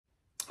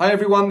Hi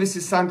everyone, this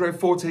is Sandro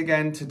Forte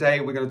again.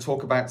 Today we're going to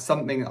talk about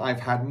something I've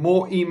had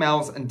more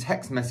emails and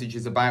text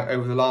messages about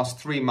over the last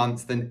 3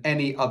 months than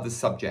any other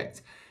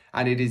subject.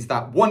 And it is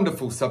that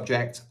wonderful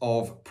subject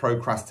of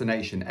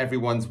procrastination,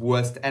 everyone's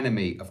worst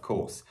enemy, of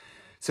course.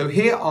 So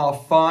here are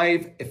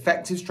 5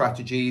 effective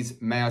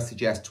strategies, may I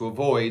suggest, to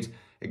avoid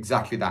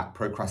exactly that,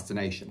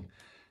 procrastination.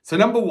 So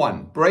number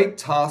 1, break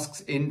tasks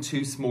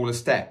into smaller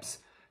steps.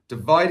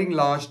 Dividing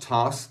large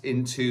tasks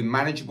into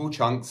manageable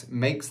chunks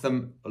makes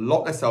them a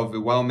lot less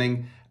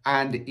overwhelming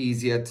and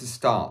easier to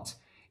start.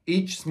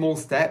 Each small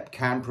step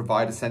can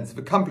provide a sense of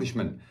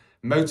accomplishment,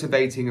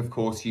 motivating, of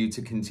course, you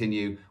to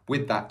continue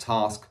with that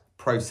task,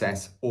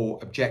 process, or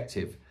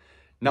objective.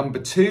 Number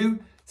 2,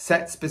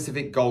 set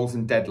specific goals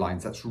and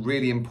deadlines. That's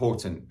really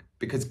important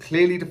because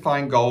clearly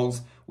defined goals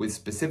with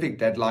specific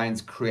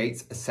deadlines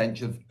creates a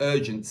sense of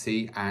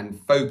urgency and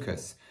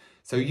focus.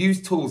 So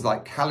use tools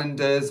like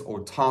calendars or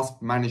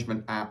task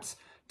management apps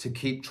to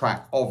keep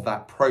track of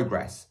that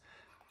progress.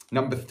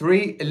 Number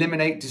 3,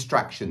 eliminate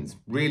distractions.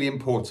 Really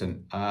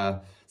important.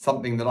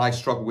 Something that I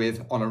struggle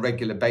with on a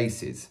regular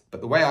basis.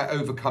 But the way I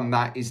overcome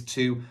that is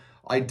to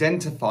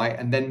identify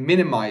and then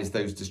minimize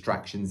those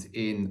distractions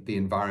in the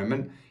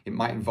environment. It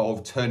might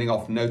involve turning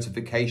off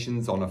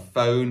notifications on a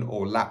phone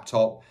or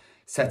laptop,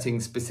 setting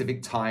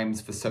specific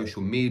times for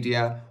social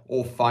media,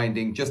 or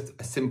finding just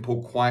a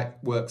simple quiet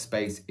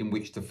workspace in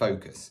which to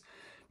focus.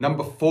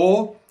 Number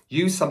 4,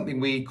 use something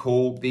we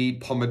call the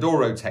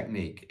Pomodoro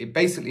technique. It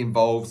basically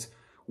involves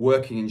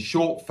working in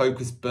short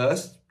focused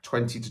bursts,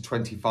 20 to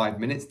 25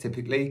 minutes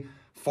typically,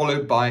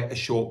 followed by a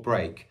short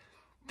break.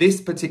 This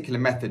particular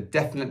method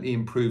definitely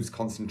improves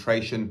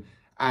concentration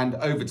and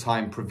over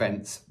time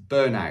prevents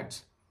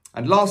burnout.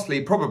 And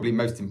lastly, probably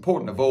most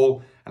important of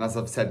all, and as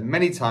I've said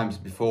many times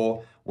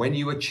before, when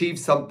you achieve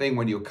something,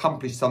 when you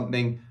accomplish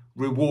something,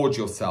 reward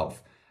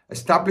yourself.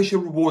 Establish a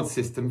reward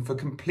system for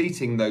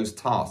completing those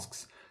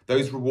tasks.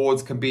 Those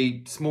rewards can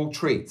be small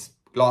treats,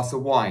 a glass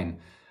of wine,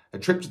 a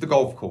trip to the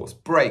golf course,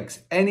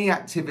 breaks, any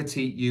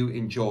activity you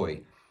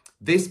enjoy.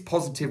 This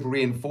positive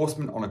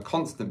reinforcement on a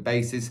constant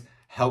basis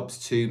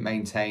helps to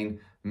maintain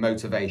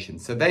motivation.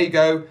 So there you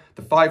go,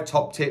 the 5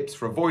 top tips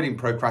for avoiding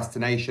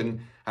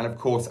procrastination. And of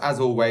course, as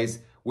always,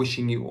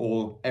 wishing you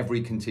all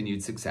every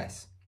continued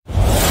success.